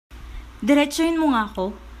Diretsuhin mo nga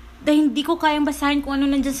ako. Dahil hindi ko kayang basahin kung ano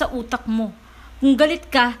nandyan sa utak mo. Kung galit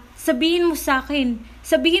ka, sabihin mo sa akin.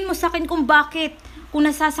 Sabihin mo sa akin kung bakit. Kung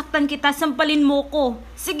nasasaktan kita, sampalin mo ko.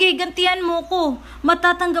 Sige, gantihan mo ko.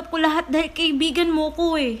 Matatanggap ko lahat dahil kaibigan mo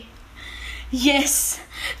ko eh. Yes,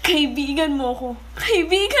 kaibigan mo ko.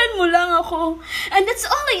 Kaibigan mo lang ako. And that's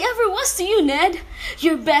all I ever was to you, Ned.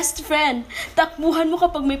 Your best friend. Takbuhan mo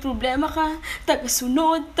kapag may problema ka.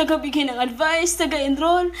 Taga-sunod, taga-bigay ng advice,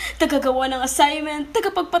 taga-enroll, taga-gawa ng assignment,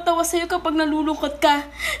 taga-pagpatawa sa'yo kapag nalulungkot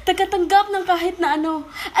ka, taga-tanggap ng kahit na ano.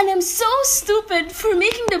 And I'm so stupid for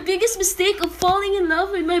making the biggest mistake of falling in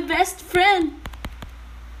love with my best friend.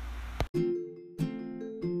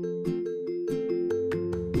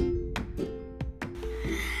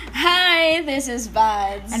 Hi, this is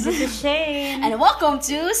Buds. And this is Shane. And welcome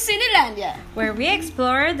to Cinelandia, where we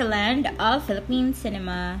explore the land of Philippine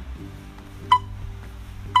cinema.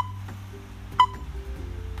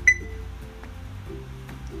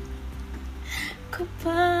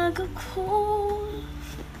 Kapag ako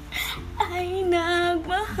ay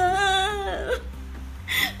nagmahal,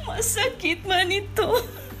 masakit man ito.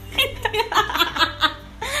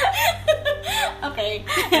 Okay.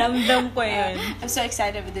 Ramdam ko yun. I'm so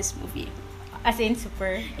excited with this movie. As in,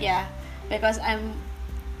 super. Yeah, because I'm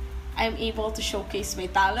able to showcase my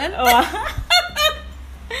talent. Oh.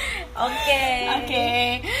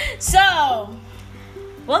 Okay. So,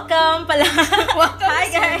 welcome pala. Welcome Hi,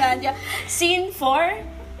 to guys. Cinelandia. Scene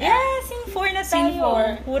 4. Yeah, scene 4 na tayo. Scene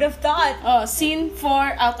 4. Who would have thought? Oh, scene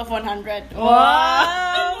 4 out of 100.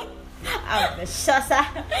 Wow! Ambitious.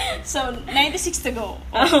 So, 96 to go.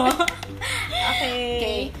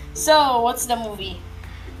 Okay. So, what's the movie?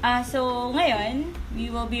 So, ngayon, we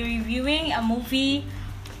will be reviewing a movie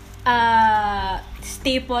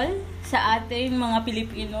staple sa ating mga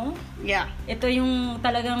Pilipino. Yeah. Ito yung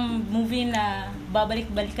talagang movie na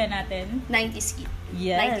babalik-balikan natin. 90s kid.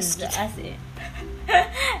 Yes, 90s kid. as in.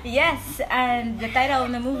 Yes, and the title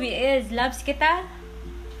of the movie is Loves Kita.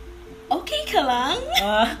 Okay ka lang?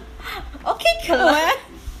 Okay ka lang.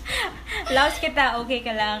 Loves Kita, okay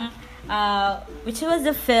ka lang. Which was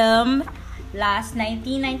a film last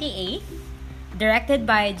 1998, directed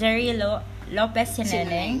by Jerry Lopez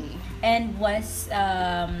Sineneng, and was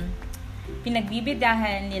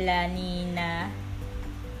pinagbibidahan nila ni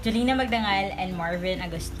Jolina Magdangal and Marvin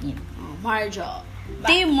Agustin. Marjo.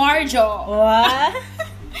 Team Marjo. What?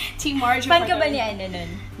 Team Marjo. Fan ka ba ni ano nun?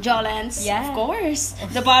 Jolens? Yeah. Of course.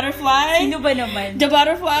 The butterfly? Sino ba naman? The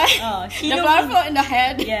butterfly? Oh, The butterfly in the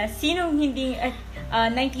head? Yeah, sinong hindi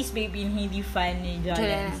 90s baby na hindi fan ni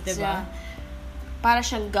Jolens, diba? Yeah. Para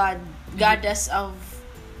siyang goddess of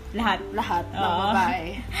Lahat ng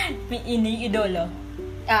babae. Ini-idolo.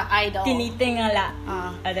 Idol. Tinitingala.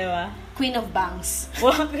 Diba? Queen of bangs.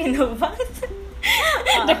 Wow, Queen of Bangs.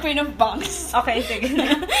 The Queen of bangs. Okay, sige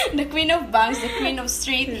na. The Queen of bangs, the Queen of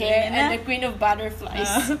straight hair, and the Queen of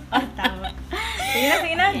butterflies. Tama.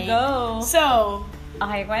 Sige na, Okay. go. So,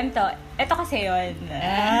 Okay, kwento. Ito kasi yun.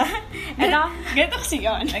 ganito kasi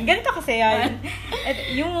yun. Ganito kasi yun.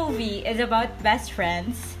 Yung movie is about best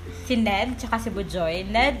friends. Si Ned, tsaka si Bujoy.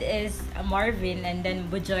 Ned is Marvin, and then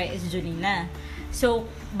Bujoy is Jolina. So,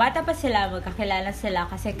 bata pa sila, magkakilala sila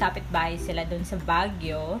kasi kapitbahay sila dun sa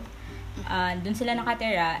Baguio. Dun sila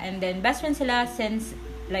nakatira. And then, best friends sila since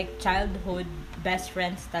like childhood best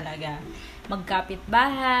friends talaga.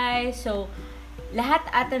 Magkapitbahay. So, lahat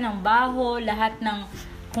ata ng baho, lahat ng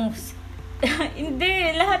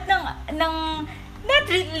hindi, lahat ng not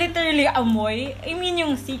literally amoy. I mean,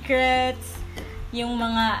 yung secrets, yung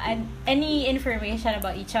mga any information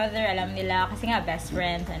about each other, alam nila kasi nga best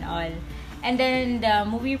friends and all. And then the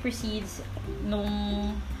movie proceeds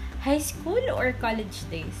nung high school or college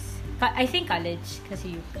days. I think college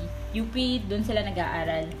kasi UP. UP, dun sila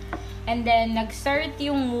nag-aaral. And then nag-start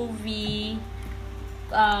yung movie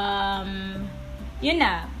yun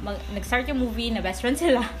na, nag-start yung movie na best friends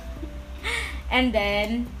sila. And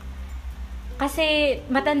then, kasi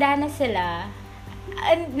matanda na sila,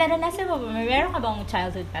 naranasan mo ba? Meron ka bang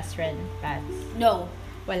childhood best friend, Pats? No.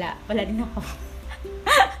 Wala din ako.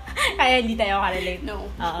 Kaya hindi tayo makarelate. No.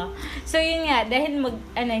 Oo. So, yun nga, dahil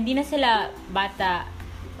hindi na sila bata,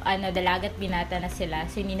 dalagat binata na sila.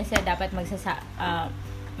 So, hindi na sila dapat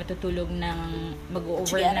matutulog ng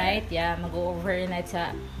mag-overnight. Yeah, mag-overnight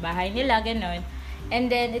sa bahay nila, ganon. And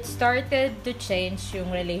then, it started to change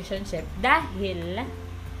yung relationship dahil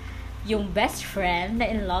yung best friend na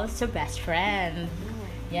in love sa best friend.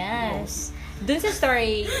 Yes. Dun sa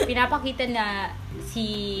story, pinapakita na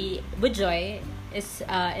si Bujoy is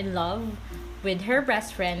in love with her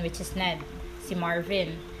best friend, which is Ned, si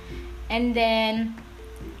Marvin. And then,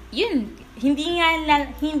 yun, hindi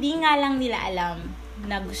nga lang nila alam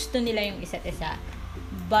na gusto nila yung isa't isa.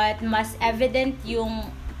 But mas evident yung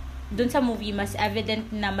dun sa movie, mas evident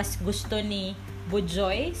na mas gusto ni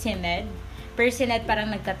Bujoy si Ned. Pero si Ned parang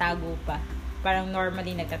nagtatago pa. Parang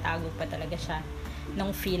normally nagtatago pa talaga siya ng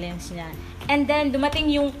feelings niya. And then dumating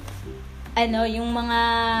yung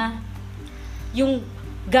yung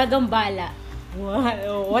gagambala.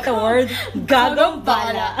 What a word.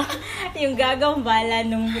 Gagambala. Yung gagambala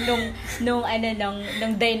nung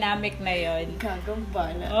dynamic na yon.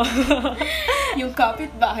 Gagambala. Yung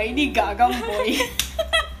kapitbahay ni Gagamboy.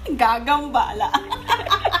 Gagambala.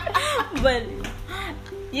 But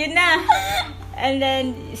yun na. And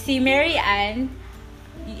then si Mary Ann,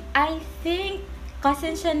 I think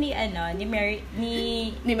cousin siya ni Mary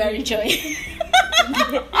Joy.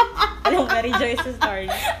 Alam, Mary Joy sa story.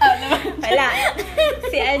 Wala.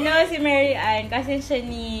 Si Mary Ann, kasi siya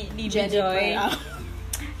ni Joy.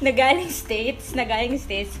 Nagaling States,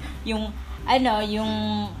 yung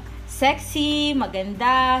sexy,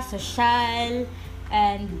 maganda, social,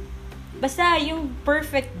 and basta yung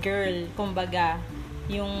perfect girl, kumbaga.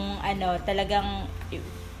 Yung talagang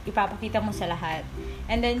ipapakita mo sa lahat.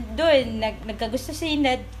 And then, doon, nagkagusto si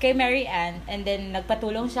Ned kay Mary Ann, and then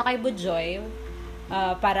nagpatulong siya kay Bujoy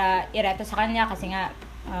para ireto sa kanya kasi nga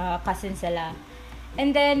cousin sila.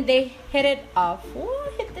 And then, they hit it off.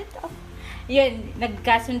 Yun,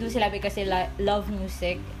 nagkasundo sila because they love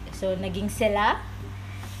music. So, naging sila.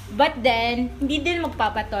 But then, hindi din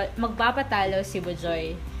magpapatalo si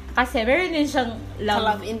Bujoy. Kasi meron din siyang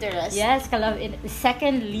love interest. Yes,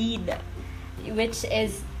 second lead, which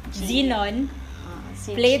is Zenon.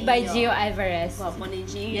 Played by Gio Alvarez. Wapo ni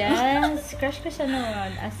Gio. Yes, crush ko siya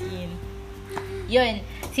noon, as in. Yun,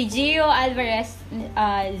 si Gio Alvarez,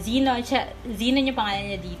 Zenon yung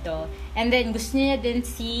pangalan niya dito. And then, gusto niya din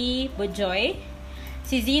si Bujoy.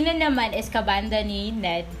 Si Zenon naman is kabanda ni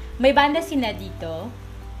Ned. May banda si Ned dito.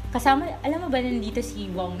 Kasama, alam mo ba nandito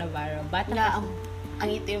si Wong Navarro? Bata pa ang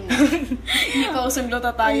itim na. Hindi pa usong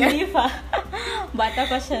tayo. Hindi pa. Bata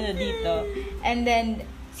pa siya na dito. And then,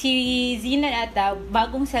 si Zenon ata,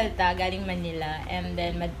 bagong salta, galing Manila. And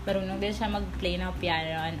then, marunong din siya mag-play ng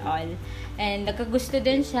piano and all. And nagkagusto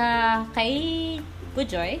din siya kay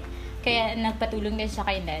Bujoy. Kaya nagpatulong din siya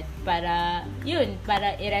kay Ned para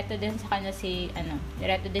ireto din sa kanya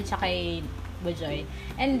ireto din siya kay Bujoy.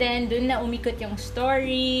 And then, dun na umikot yung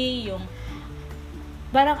story, yung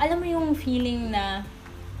parang alam mo yung feeling na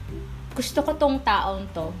gusto ko tong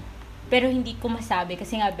taong to, pero hindi ko masabi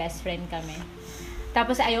kasi nga best friend kami.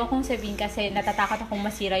 Tapos ayaw kong sabihin kasi natatakot akong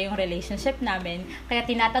masira yung relationship namin, kaya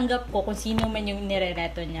tinatanggap ko kung sino man yung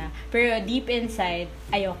nirereto niya. Pero deep inside,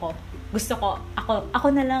 ayoko. Gusto ko, ako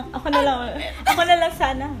na lang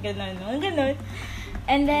sana. Ganun.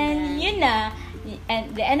 And then, yun na.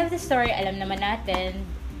 And the end of the story, alam naman natin,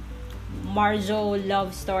 Marjo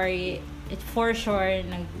love story, it for sure,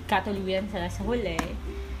 nagkatuluyan sila sa huli.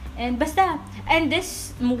 And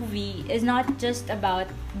this movie is not just about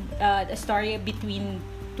a story between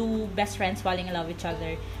two best friends falling in love with each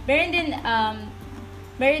other. Meron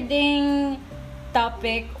din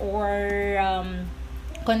topic or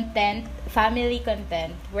content, family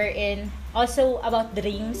content, wherein also about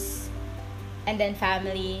dreams and then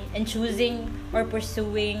family and choosing or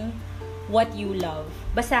pursuing what you love.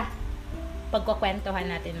 Basta, pagkukwentuhan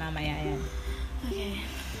natin mamaya yan.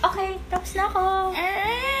 Okay, tapos na ako.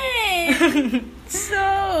 Alright! So,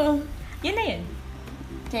 yun na yun.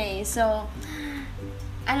 Okay, so,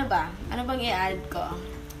 ano bang i-add ko?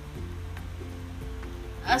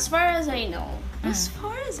 As far as I know,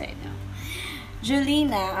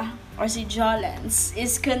 Julina, or si Jolens,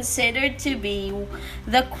 is considered to be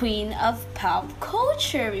the queen of pop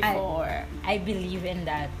culture before. I believe in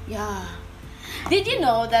that. Yeah. Did you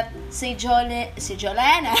know that si Jolens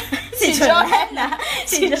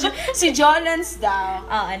daw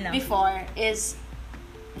before is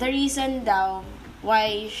the reason daw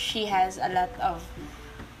why she has a lot of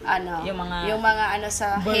yung mga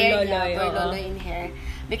sa hair niya, burlolo in hair,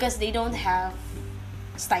 because they don't have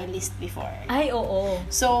stylist before. Ay, oo.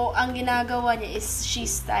 So, ang ginagawa niya is she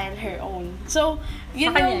style her own. So, sa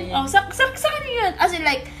kanya yun. As in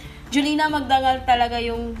like, Julina magdangal talaga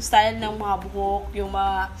yung style ng mga buhok, yung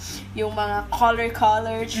mga color,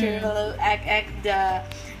 churro,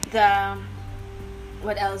 the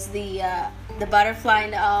what else, the butterfly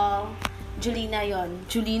and all. Julina yon.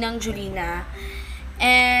 Julina.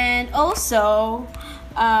 And also,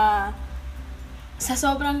 sa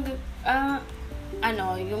sobrang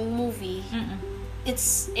yung movie,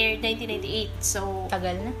 it's aired 1998, so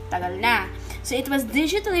tagal na. So it was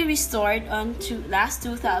digitally restored on last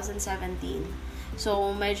 2017.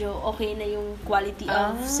 So, medyo okay na yung quality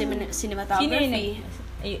of Sino yun? cinematography.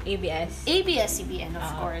 ABS? ABS-CBN, of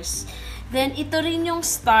course. Then, ito rin yung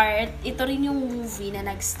movie na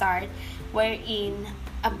nag-start wherein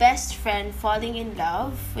a best friend falling in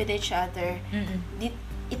love with each other.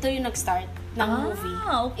 Ito yung nag-start ng movie.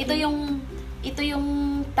 Okay. Ito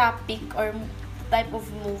yung topic or type of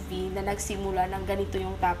movie na nagsimula ng ganito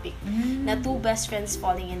yung topic. Na two best friends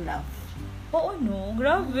falling in love. Oo, no?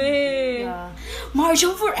 Grabe. Yeah.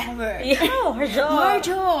 Marjo forever! Yeah,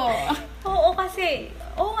 Marjo! Oo, kasi,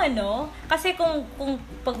 kasi kung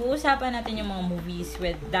pag-uusapan natin yung mga movies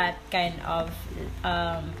with that kind of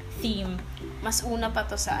theme, Mas una pa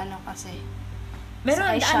to sa kasi. meron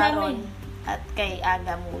Sa kay daan Sharon namin. at kay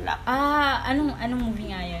Aga Mulak. Anong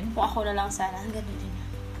movie nga yun? Kung ako na lang sana, ganun din.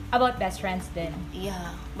 About best friends din.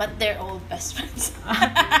 Yeah, but they're old best friends.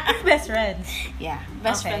 Best friends. Yeah,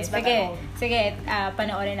 best friends but sige, old. Sige,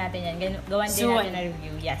 panoorin natin yan. Gawan din Soon. natin na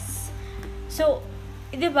review. Yes. So,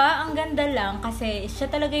 'di ba, ang ganda lang kasi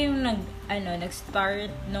siya talaga yung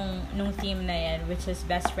nag-start nung theme na yan, which is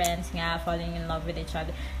best friends nga falling in love with each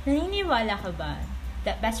other. Naniniwala ka ba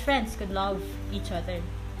that best friends could love each other?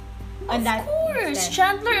 Of course!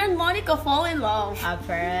 Chandler and Monica fall in love.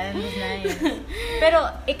 Friends, nice. Pero,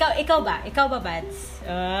 ikaw ba, Bats?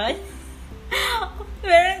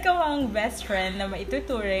 Meron ka bang best friend na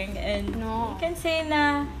maituturing and No. you can say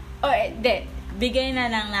na, bigay na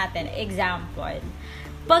lang natin, example.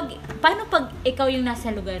 Paano pag ikaw yung nasa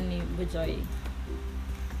lugar ni Bujoy?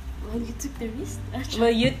 Well, you took the risk.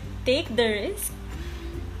 Will you take the risk?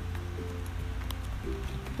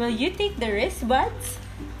 Will you take the risk, Bats?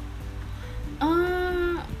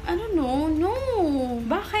 I don't know. No.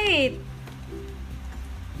 Bakit?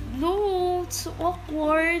 No, it's so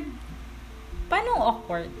awkward. Paano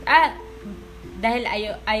awkward? Dahil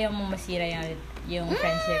ayaw mong masira yung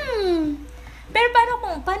friendship. Pero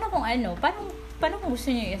paano kung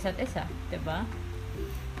gusto niyo yung isa't isa, 'di ba?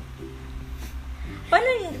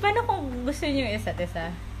 Paano kung gusto niyo yung isa't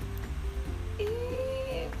isa?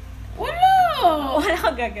 Wala. Wala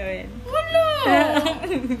kang gagawin. Wala.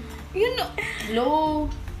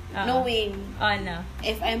 Knowing No.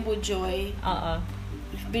 if I'm Bujoy, Oo.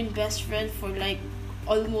 we've been best friends for like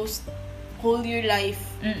almost whole your life.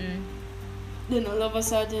 Then all of a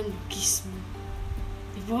sudden, kiss me.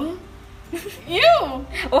 Diba? Ew!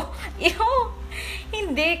 Ew!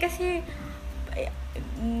 Hindi, kasi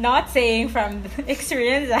not saying from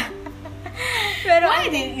experience, Pero Why?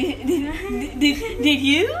 Did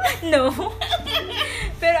you? No.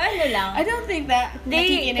 Pero lang. I don't think that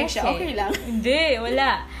nakikinig siya. Okay lang. Hindi,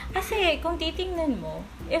 wala. Kasi kung titingnan mo,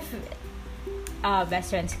 if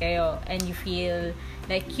best friends kayo and you feel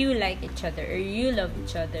like you like each other or you love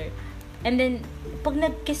each other, and then pag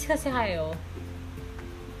nag-kiss kasi kayo,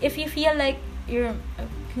 if you feel like you're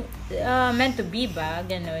meant to be ba,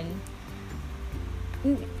 ganun,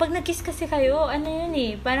 pag nag-kiss kasi kayo,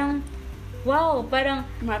 yun parang wow, parang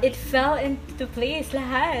it fell into place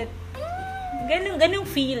lahat. Ganung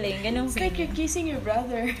feeling. It's like you're kissing your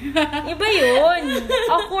brother. Iba yun.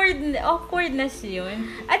 Awkwardness yun.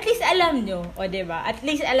 At least alam nyo, diba? At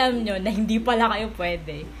least alam nyo na hindi pala kayo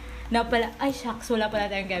pwede. Na pala, ay shucks, wala pala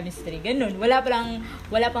tayong chemistry. Ganun. Wala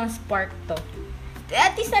pang spark to.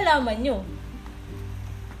 At least alaman nyo.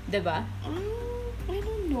 Diba?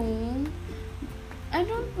 I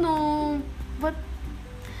don't know. But,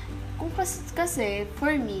 kung kasi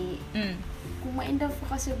for me, kung ma-in love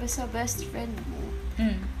ka kasi sa best friend mo,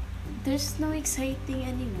 there's no exciting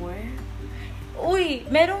anymore. Uy,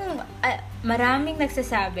 maraming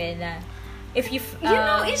nagsasabi na if you you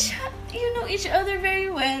know each other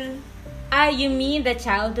very well. You mean the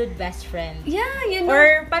childhood best friend? Yeah, you know.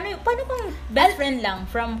 Or paano kung best friend lang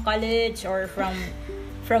from college or from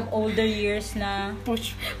older years na?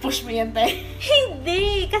 Push mo yan, tayo.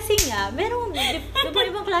 Hindi, kasi nga merong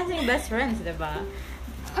ibang klaseng best friends, 'di ba?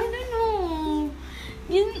 I don't know.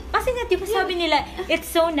 Kasi nga, di ba sabi nila, it's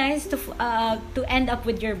so nice to end up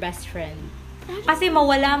with your best friend. Kasi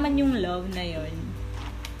mawala man yung love na yun.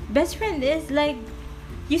 Best friend is like,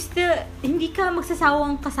 you still, hindi ka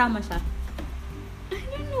magsasawang kasama siya. I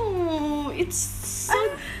don't know. It's so...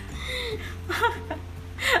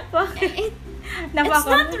 Bakit? It's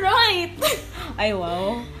not right. Ay,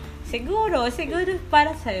 wow. Siguro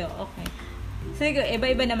para sa'yo. Okay. Siguro,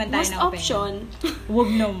 iba-iba naman tayo Most ng option. Huwag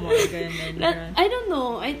naman. Ganun. I don't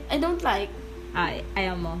know. I don't like.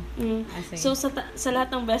 Ayaw mo. Sige. So, sa lahat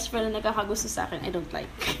ng best friend na nakakagusto sa akin, I don't like.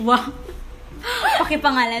 Wow.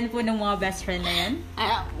 Pakipangalan po ng mga best friend na yan?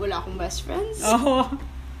 Wala akong best friends. Oh.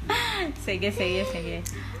 Sige. Okay.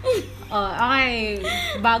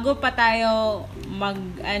 Bago pa tayo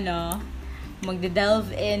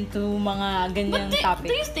magde-delve into mga ganyang But topic.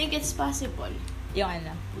 do you think it's possible Yung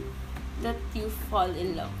ano? that you fall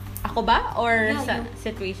in love? Ako ba? Or Yeah, sa you.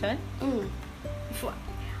 situation? Mm.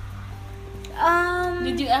 Um,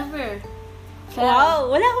 Did you ever fall? wow,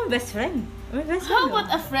 wala akong best friend. May best How friend about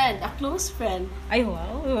ba? a friend, a close friend? Ay,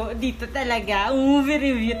 wow. Dito talaga. Movie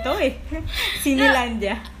review to eh.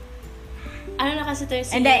 Sinilandia. Ano na kasi tayo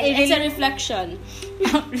And then, it's a reflection.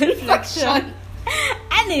 Reflection.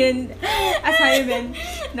 Ano yun? Assignment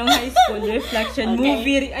nung high school. Reflection. Okay.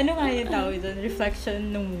 Movie. Ano nga yung tawag doon?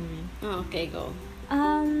 Reflection ng movie. Oh, okay, go.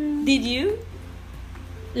 Did you?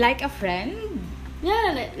 Like a friend?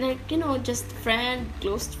 Yeah, like you know, just friend,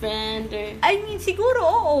 close friend, or... I mean, siguro,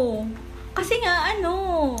 oo. Kasi nga,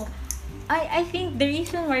 ano, I think the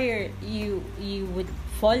reason why you would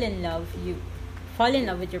fall in love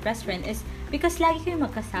with your best friend is because lagi kayo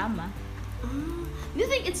magkasama. Do you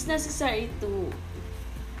think it's necessary to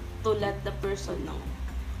let the person know?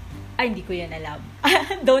 Ay, hindi ko yan alam.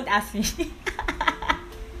 Don't ask me.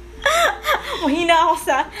 Mahina ako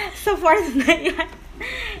sa part na yan.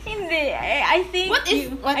 Hindi. I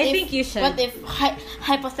think you should. What if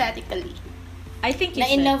hypothetically, I think you na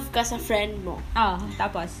in should. love ka sa friend mo?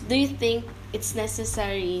 Tapos? Do you think it's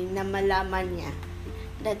necessary na malaman niya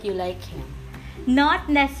that you like him? Not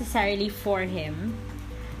necessarily for him,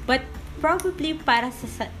 but probably para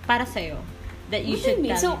sa'yo. That you What do should you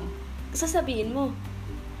mean? tell So, him. sasabihin mo.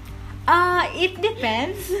 It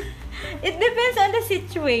depends. It depends on the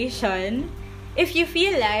situation. If you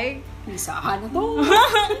feel like Isahan na to.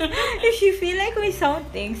 if you feel like may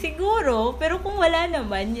something, siguro, pero kung wala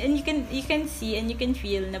naman, and you can see and you can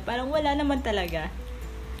feel na parang wala naman talaga.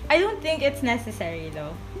 I don't think it's necessary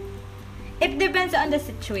though. It depends on the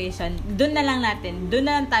situation. Doon na lang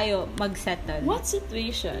tayo mag-settle. What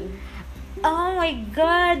situation? Oh my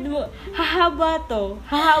God! Hahaba to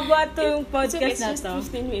yung podcast It's na just to.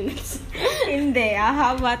 15 minutes. Hindi,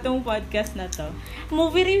 hahaba tong podcast na to.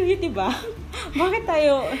 Movie review, diba? Bakit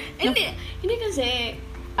tayo... Hindi kasi,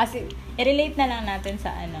 i-relate na lang natin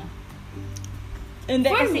sa ano. Hindi,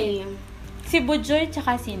 for kasi me, si Bujoy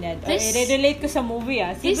tsaka si Ned. O, i-relate ko sa movie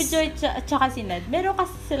Si Bujoy tsaka si Ned. Meron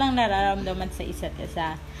kasi silang nararamdaman sa isa't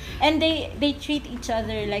isa. And they treat each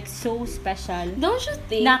other like so special. don't you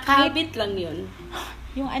think, Na kahit- habit lang yun?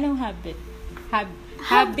 Yung anong habit?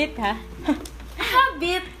 Habit, ha?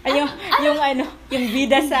 Habit? Ay, yung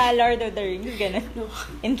bida sa Lord of the Rings, ganun. No.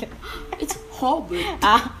 Hindi. It's habit.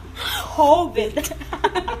 Hobbit.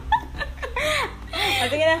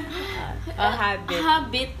 Sige na. Habit.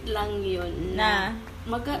 Habit lang yun. Na?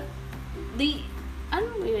 Ano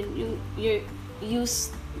mo yun? You're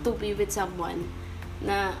used to be with someone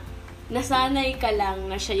na nasanay ka lang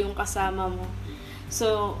na siya yung kasama mo.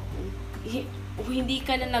 So, hindi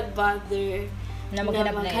ka na nag-bother Na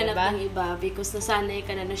maghanap ng iba because nasanay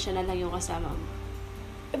ka na siya na lang yung kasama mo.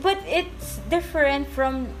 But it's different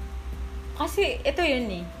from... Kasi ito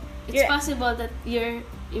yun eh. It's possible that you're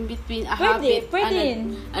in between a Pwede habit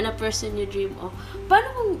yun. and a person you dream of. Paano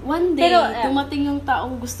kung one day, dumating yung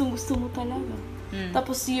taong gustong-gusto mo talaga?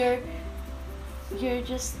 Tapos you're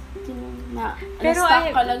just,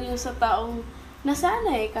 na-stuck ka lang yung sa taong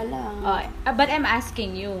nasanay ka lang. But I'm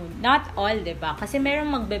asking you, not all, diba? Kasi merong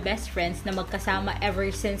magbe-best friends na magkasama ever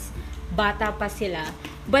since bata pa sila.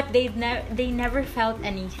 But they never felt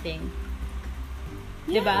anything.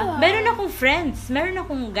 Diba? Yeah. Meron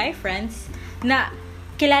akong guy friends na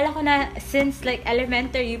kilala ko na since like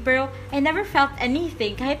elementary, pero I never felt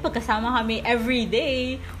anything kahit pagkasama kami every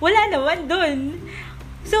day. Wala naman dun.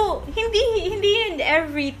 So, hindi yun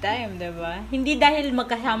every time, diba? Hindi dahil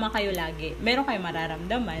magkasama kayo lagi. Meron kayong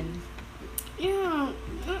mararamdaman. Yeah.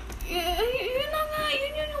 Yun na nga.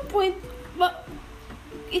 Yun yung point. But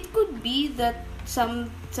it could be that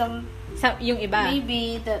Yung iba.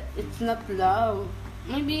 maybe that it's not love.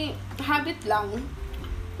 Maybe habit lang.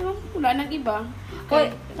 Pero wala nang iba. Okay,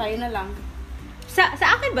 tayo na lang. Sa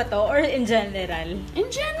akin ba to? Or in general? In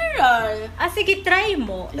general. Sige, try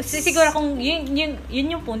mo. Siguro kung yun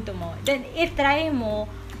yung punto mo. Then, i-try mo,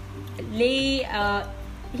 hindi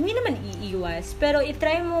naman iiwas, pero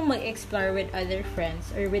i-try mo mag-explore with other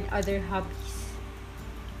friends or with other hobbies.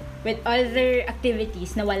 With other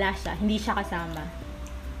activities na wala siya, hindi siya kasama.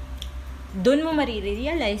 Doon mo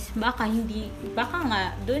marirealize, baka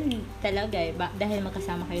nga, doon talaga dahil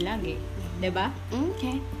magkasama kayo lagi. Diba?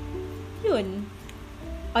 Okay. Yun.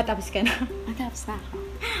 Tapos ka na. Tapos na ako.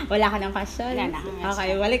 Wala ka ng question? Wala na akong question.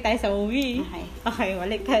 Okay, balik tayo sa movie. Okay,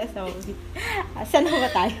 balik tayo sa movie. Saan na ba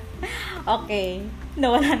tayo? Okay.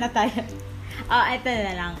 Nawala na tayo. Ito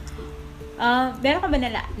na lang. Meron ka ba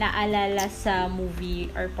naalala sa movie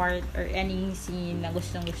or part or any scene na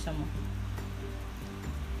gustong-gusto mo?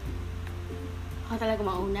 Ako talaga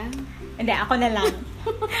mauna? Hindi, ako na lang.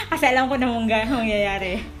 Kasi alam ko na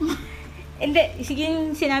mangyayari. Hindi, sige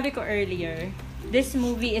yung sinabi ko earlier, this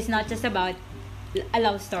movie is not just about a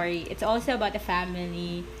love story. It's also about a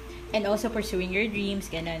family and also pursuing your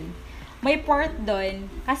dreams, ganun. May part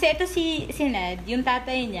doon, kasi ito si Ned, yung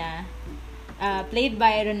tatay niya, played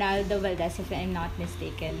by Ronaldo Valdez, if I'm not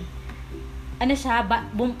mistaken. Ano siya,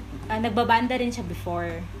 nagbabanda rin siya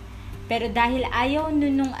before. Pero dahil ayaw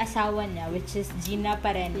nung asawa niya, which is Gina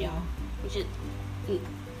Pareño. Which is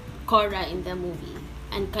Cora in the movie.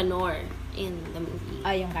 And Canor in the movie.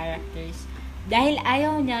 Yung characters. Dahil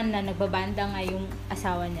ayaw niya na nagbabanda nga yung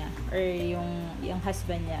asawa niya or yung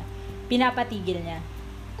husband niya, pinapatigil niya.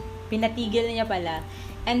 Pinatigil niya pala.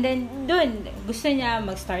 And then, dun, gusto niya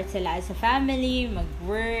mag-start sila as a family,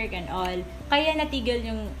 mag-work and all. Kaya natigil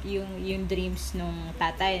yung dreams nung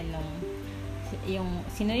tatay,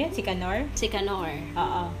 sino yun? Si Canor? Si Canor.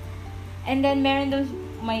 Oo. And then, meron dun,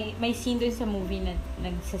 may scene dun sa movie na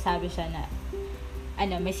nagsasabi siya na,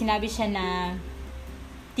 may sinabi siya na,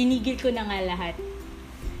 tinigil ko na nga lahat.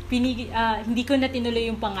 Hindi ko na tinuloy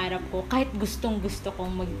yung pangarap ko, kahit gustong-gusto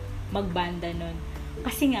kong magbanda nun.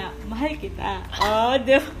 Kasi nga, mahal kita.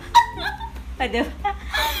 Diba?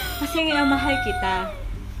 Kasi nga, mahal kita.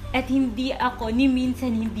 At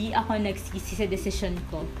minsan hindi ako nagsisi sa desisyon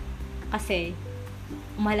ko. Kasi,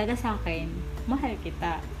 mahalaga sa akin, mahal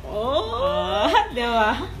kita.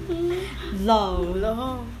 Diba?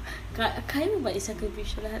 Love. Kaya mo ba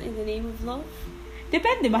isakripisyo lahat in the name of love?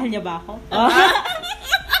 Depende, mahal niya ba ako?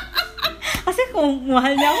 Kasi kung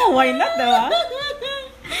mahal niya ako, why not, diba?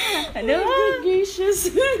 Diba? Good gracious.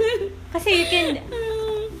 Kasi you can,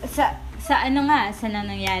 sa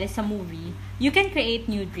nangyari sa movie, you can create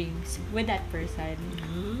new dreams with that person.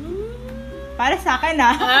 Para sa akin,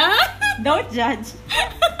 don't judge.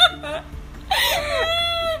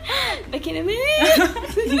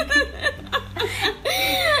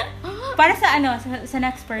 Para sa sa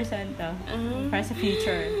next person to. Para sa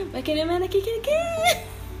future.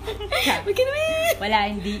 Wala,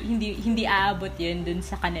 hindi aabot yun dun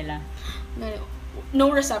sa kanila.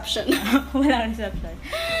 No reception. Walang reception.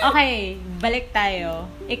 Okay, balik tayo.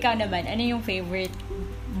 Ikaw naman, ano yung favorite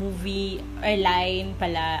movie or line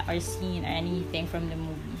pala or scene or anything from the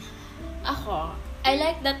movie? Ako, I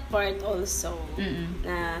like that part also. Mm-mm.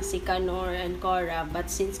 Na si Canor and Cora, but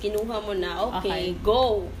since kinuha mo na, okay.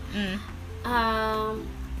 Go. I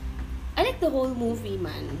like the whole movie,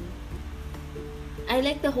 man. I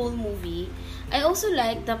like the whole movie. I also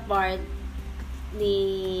like the part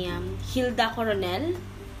ni Hilda Coronel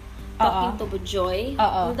talking to Bujoy.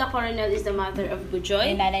 Hilda Coronel is the mother of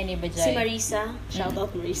Bujoy. Yung nanay ni Bujoy. Si Marisa. Shout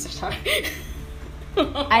out Marisa. Sorry.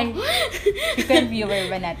 Ay, frequent viewer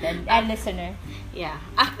ba natin? And listener? Yeah.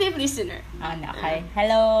 Active listener. Okay.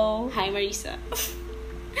 Hello. Hi, Marisa.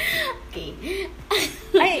 Okay.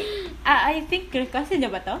 I think request niya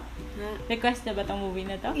ba to? Request na ba tong movie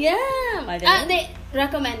na to? Yeah.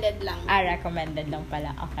 Recommended lang. Recommended lang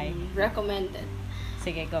pala. Okay. Recommended.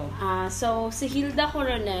 Sige, go. So, si Hilda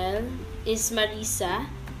Coronel is Marisa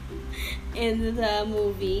in the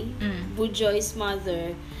movie. Bujoy's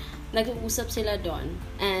mother. Nag-uusap sila doon.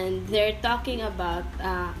 And they're talking about,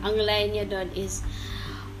 ang line niya doon is,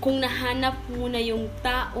 kung nahanap mo na yung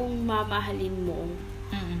taong mamahalin mo,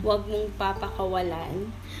 huwag mong papakawalan.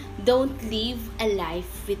 Don't live a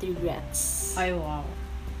life with regrets. Ay, wow.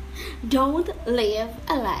 Don't live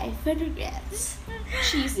a life with regrets.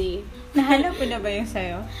 Cheesy. Nahanap mo na ba yung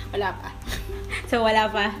sayo? Wala pa. So,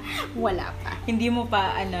 wala pa? Wala pa. Hindi mo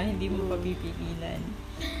pa pipigilan.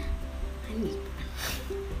 Hindi pa.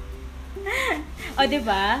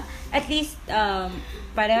 Diba? At least,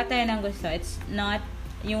 pareho tayo ng gusto. It's not,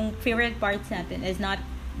 yung favorite parts natin is not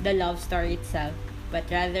the love story itself, but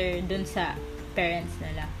rather dun sa parents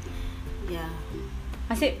nila. Yeah.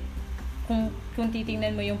 Kasi, kung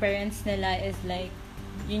titingnan mo yung parents nila is like,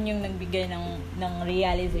 yun yung nagbigay ng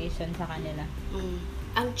realization sa kanila.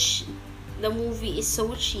 The movie is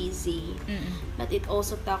so cheesy, but it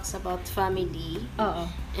also talks about family.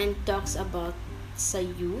 And talks about sa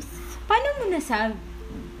youth. Paano mo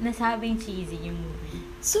nasabing cheesy yung movie?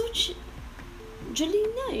 So,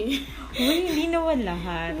 Jolina eh. Uy, hindi naman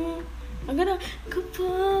lahat. Ang ganda,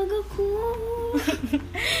 kapag ako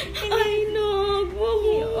ay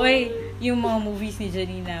nagmahal. Uy, yung mga movies ni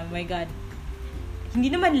Jolina, my God.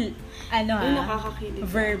 Hindi naman, nakakakilig.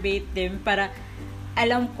 Verbatim, para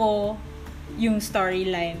alam ko yung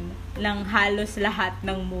storyline ng halos lahat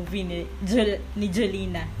ng movie ni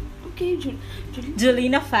Jolina. Okay,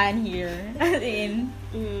 Jolina fan here. As in.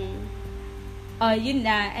 Yun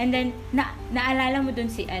na. And then, naalala mo dun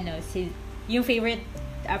yung favorite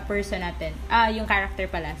person natin. Yung character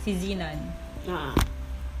pala, si Zenon.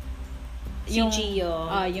 Si Gio.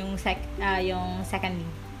 Yung second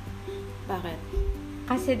lead. Bakit?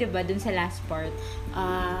 Kasi 'di ba dun sa last part,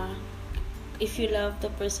 if you love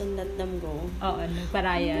the person, let them go. oo,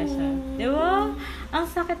 nagparaya siya. 'Di ba? Ang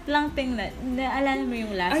sakit lang tingnan. Naalala mo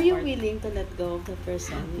yung last Are you part? willing to let go of the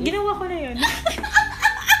person? Ginawa ko na yun.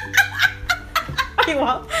 Ay,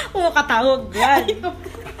 wow. Kumakatawag yan.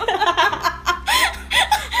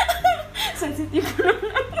 Sensitive na.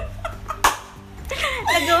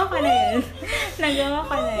 Nagawa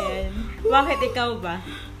ko na yan. Bakit ikaw ba?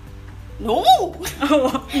 No!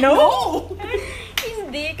 No?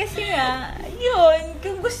 Hindi, kasi nga, yun,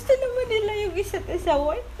 kung gusto naman nila yung isa't isa,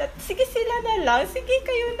 why not? Sige sila na lang, sige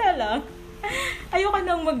kayo na lang. Ayoko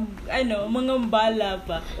nang mangambala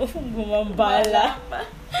pa. Gumambala.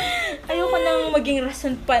 Ayoko nang maging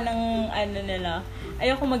rason pa ng nila.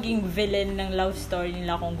 Ayoko maging villain ng love story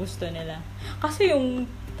nila kung gusto nila. Kasi yung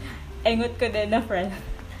engot ko din na friend,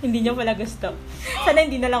 hindi niya pala gusto. Sana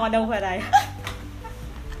hindi na lang ako nagparaya.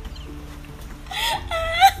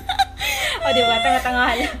 O, diba?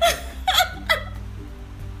 Tanga-tanga lang.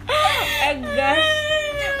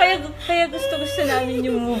 Kaya gusto namin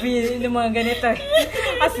yung movie ng mga ganito.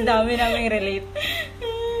 Kasi dami namin relate.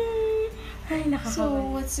 Ay, nakakawin. So,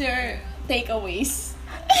 what's your takeaways?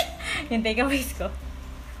 Yung takeaways ko.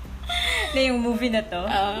 Na yung movie na to,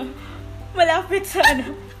 Uh, malapit sa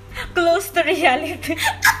close to reality.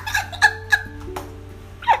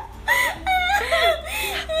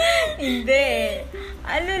 Hindi.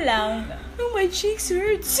 Ano lang, oh, my cheeks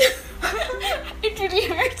hurts. It really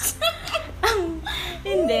hurts.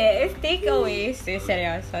 hindi. If takeaways,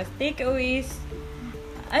 seryoso, takeaways,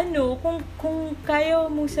 kung kaya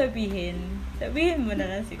mo sabihin mo na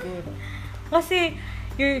lang siguro. Kasi,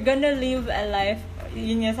 you're gonna live a life,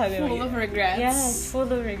 yun nga sabi mo. Full of regrets. Yes, full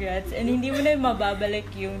of regrets. And hindi mo na mababalik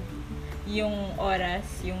yung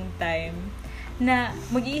oras, yung time, na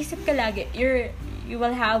mag-iisip ka lagi, you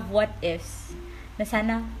will have what ifs. Na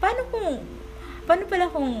sana, paano pala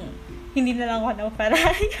kung hindi na lang ako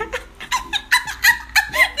nagparaya?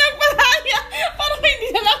 Nagparaya? Parang hindi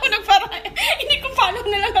na lang ako nagparaya. Hindi kung paano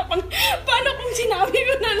na lang ako. Paano kung sinabi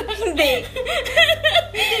ko na lang? Hindi.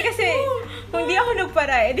 Hindi kasi, kung di ako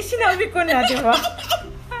nagparaya, di sinabi ko na, di ba?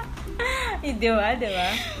 Di ba?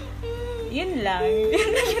 Yun lang. Yun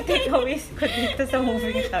lang yung takeaways ko dito sa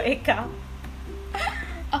movie ito. Ikaw?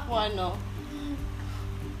 Ako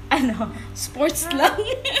Ano? sports lang.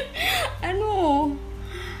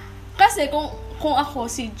 Kasi kung ako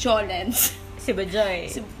si Jolens, Si Bajoy.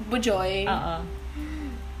 si Bujoy, Oo.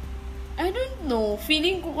 I don't know.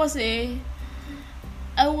 Feeling ko kasi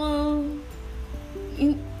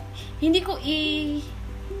hindi ko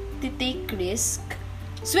i-take risk.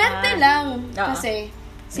 Swerte lang. Oo. Kasi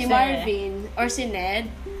si Kasi- Marvin or si Ned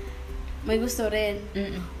may gusto rin.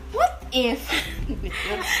 What if?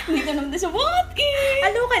 Hindi ko naman sa what if?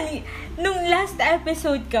 Nung last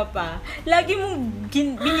episode ka pa, lagi mong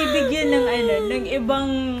binibigyan ng ibang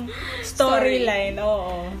storyline.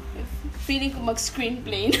 Oo. Feeling ko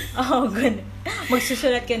mag-screenplay. Oo, ganun.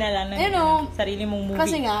 Magsusulat ka na lang ng sarili mong movie.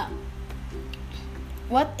 Kasi nga,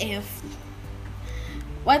 what if,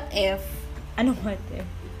 Anong what if?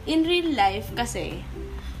 in real life kasi,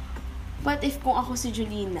 what if kung ako si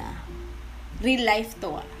Julina, real life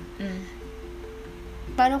to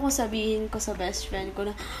paano kung sabihin ko sa best friend ko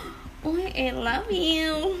na, uy, I love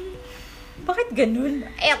you. Bakit ganun?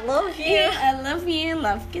 I love you. I love you,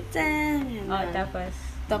 love kita. Oh, tapos?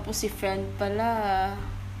 Tapos si friend pala,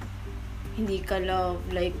 hindi ka love,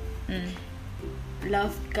 like,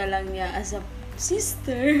 love ka lang niya as a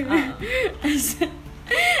sister. as a,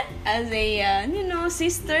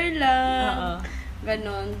 sister lang.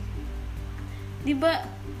 Ganon. Diba,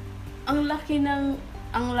 ang laki nung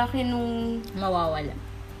Mawawala.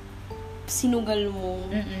 sinugal mo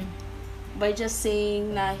by just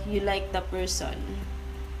saying na you like the person.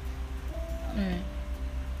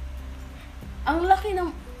 Ang laki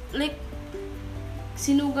ng, like,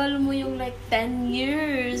 sinugal mo yung like 10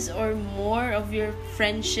 years or more of your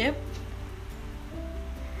friendship.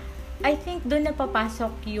 I think doon na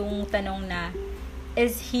papasok yung tanong na,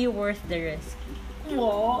 is he worth the risk?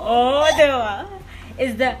 Wow. Oh, diba?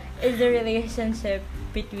 Is the relationship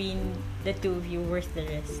between the two of you worth the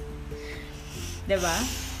risk? Diba?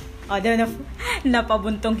 O, diba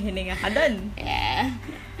napabuntong hininga ka doon? Yeah.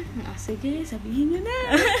 Sige, sabihin nyo na.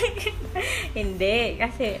 Hindi,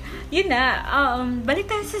 kasi, yun na, balik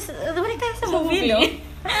tayo sa movie, no?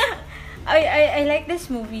 I like this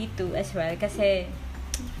movie too as well, kasi,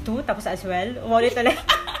 tapos as well, ulit ulit.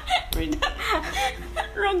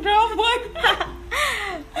 Wrong drama.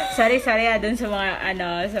 Sorry dun sa mga,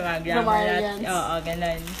 sa mga grammar. Grammarians. Oo,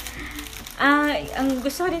 ganun. Ang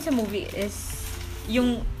gusto ko din sa movie is,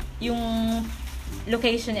 yung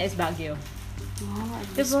location is Baguio.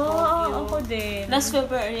 Diba? Ako din. Last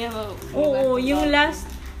February. Oo, yung last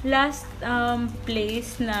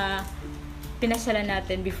place na pinasyalan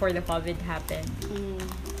natin before the COVID happened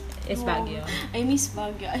is Baguio. I miss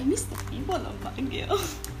Baguio. I miss the people of Baguio.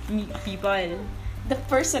 People. The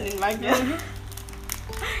person in Baguio.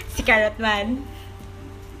 Si Carrot Man.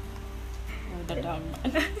 The dog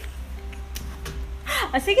man.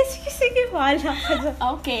 Sige, wala ka dyan.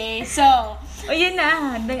 Okay, so... O yun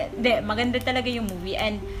na. Maganda talaga yung movie.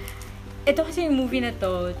 And ito kasi yung movie na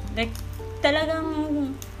to, like, talagang,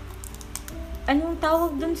 anong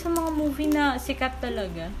tawag dun sa mga movie na sikat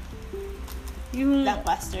talaga? Yung...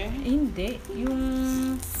 Blockbuster? Hindi. Yung...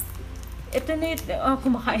 Ito na yun.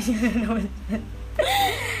 Kumakain na naman.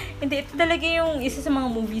 Hindi, ito talaga yung isa sa mga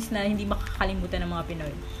movies na hindi makakalimutan ng mga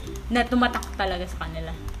Pinoy. Na tumatak talaga sa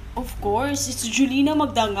kanila. Of course, it's Julina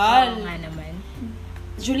Magdangal. Oo nga naman.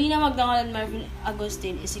 Julina Magdangal and Marvin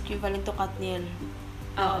Agustin is equivalent to Katniel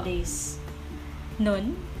nowadays.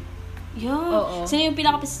 Nun? Yeah. Oo. Sila yung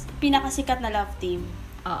pinakasikat na love team.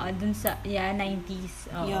 Oo, dun sa,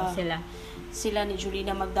 90s. Oo, Yeah. Sila ni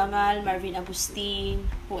Julina Magdangal, Marvin Agustin,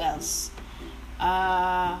 who else?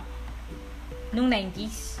 Nung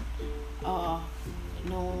 90s? Oo.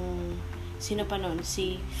 Sino pa nun?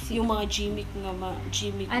 Yung mga Jimmy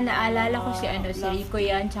naalala ko si Rico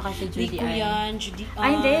Yan, tsaka si Judy Rico Ann. Yan, Judy Ann.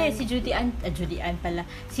 Hindi, si Judy Ann pala.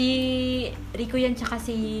 Si Rico Yan, tsaka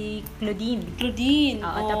si Claudine.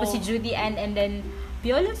 Oo, tapos si Judy Ann, and then,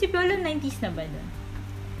 si Piolo 90s na ba nun?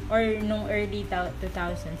 Or nung early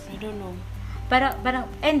 2000s? I don't know. Parang,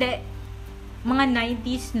 hindi, mga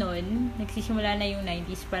 90s nun, nagsisimula na yung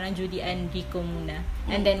 90s, parang Judy Ann, Rico muna.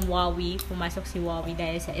 And then Wawi, pumasok si Wawi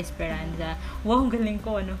dahil sa Esperanza. Wow, galing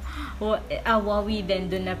ko, Wawi,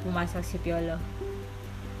 then dun na pumasok si Piolo.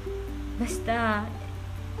 Basta,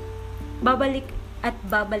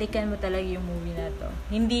 babalikan mo talaga yung movie na to.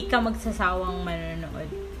 Hindi ka magsasawang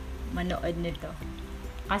manood nito.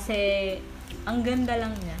 Kasi, ang ganda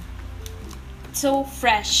lang niya. So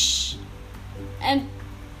fresh. And,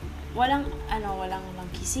 walang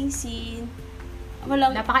kissing scene.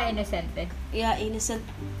 Napaka-innocent eh. Yeah, innocent.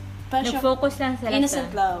 Nag-focus lang sila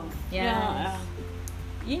innocent love. Yeah.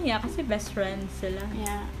 Yun nga, kasi best friends sila.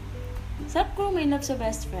 Yeah. Sarap ko may love sa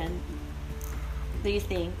best friend. Do you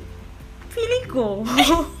think? Feeling ko.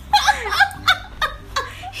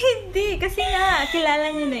 Hindi. Kasi nga,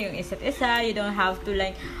 kilala niyo na yung isa't isa. You don't have to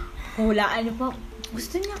like, hulaan niyo pa.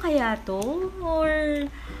 Gusto niya kaya to? Or,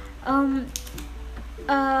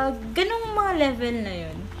 ganong mga level na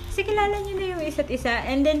yun. Kasi kilala niyo na yung isa't isa.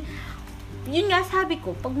 And then, yun nga, sabi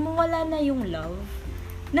ko, pag mawala na yung love,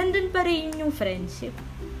 nandun pa rin yung friendship.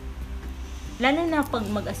 Lalo na pag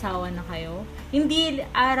mag-asawa na kayo, hindi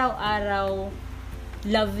araw-araw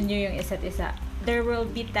love niyo yung isa't isa. There will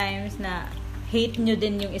be times na hate niyo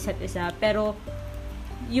din yung isa't isa. Pero,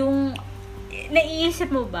 yung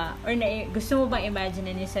naiisip mo ba, or gusto mo bang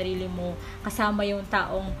imagine yung sarili mo kasama yung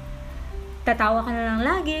taong tatawa ka na lang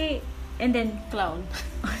lagi, and then, clown.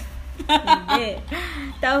 Hindi.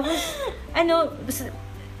 Tapos,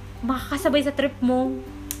 makakasabay sa trip mo.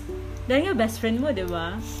 Dahil nga, best friend mo,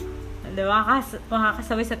 diba?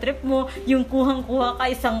 Makakasabay sa trip mo, yung kuhang-kuha ka,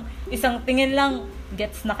 isang tingin lang,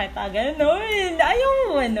 gets na kita, gano'n. Ayaw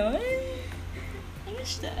mo ba nun?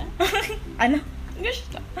 Gusto.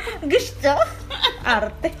 Gusto?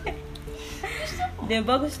 Arte.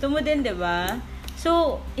 Diba? Gusto mo din, diba?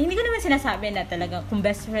 So, hindi ko naman sinasabi na talaga kung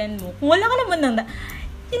best friend mo, kung wala ka naman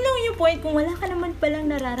yun lang yung point, kung wala ka naman palang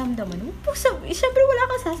nararamdaman, syempre wala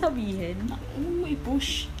ka sasabihin. Huwag mo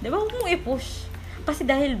i-push. Diba? Huwag mo i-push. Kasi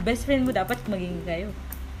dahil best friend mo, dapat maging kayo.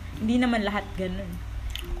 Hindi naman lahat ganun.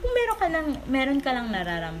 Kung meron ka lang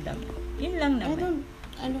nararamdaman, yun lang naman.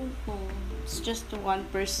 I don't know. It's just 1%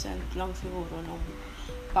 lang siguro ng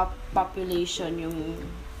population yung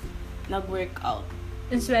nag-workout.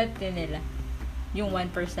 Ang swerte nila. Yung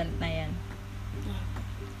 1% na yan.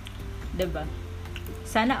 Diba?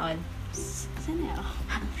 Sana all. Sana all.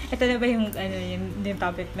 Ito na ba yung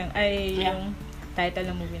topic yung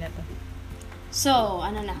title ng movie na to? So,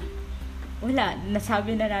 ano na? Wala.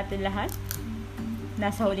 Nasabi na natin lahat?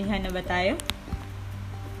 Nasa hulihan na ba tayo?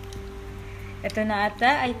 Ito na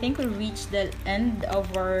ata. I think we reached the end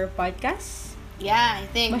of our podcast. Yeah, I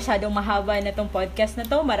think. Masyadong mahaba na tong podcast na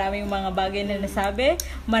to. Maraming mga bagay na nasabi.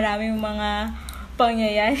 Maraming mga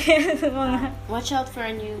pangyayari. Watch out for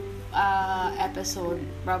a new episode.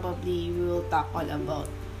 Probably we will tackle about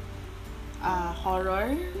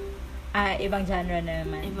horror Ibang genre na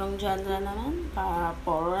naman. Ibang genre naman.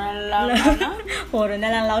 Puro na lang, ano? Puro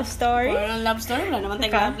na lang love story. Puro na love story. Wala naman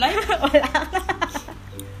tayong love life. Wala.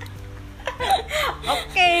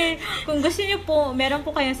 Okay. Kung gusto niyo po, meron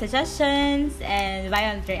po kayong suggestions and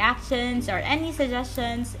violent reactions or any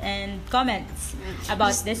suggestions and comments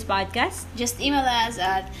about this podcast. Just email us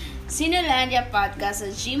at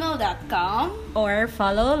cinelandiapodcast@gmail.com Or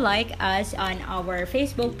follow, like us on our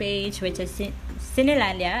Facebook page, which is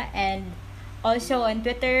Cinelandia, and also on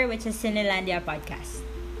Twitter, which is Cinelandia Podcast.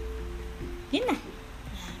 Yun na.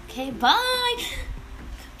 Okay, bye!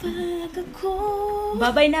 Kapag ako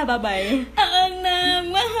Babay na, babay. ang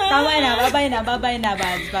nagmahal. Tama na, babay na,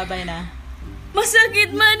 Babs. Babay na. Masakit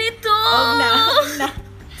man ito. Huwag na.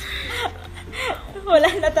 Wala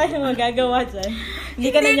na tayong magagawa dyan. Hindi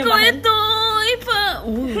ka na niya ko mahal. ito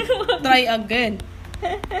try again.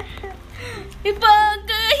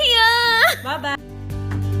 Ipagkaya. Bye-bye.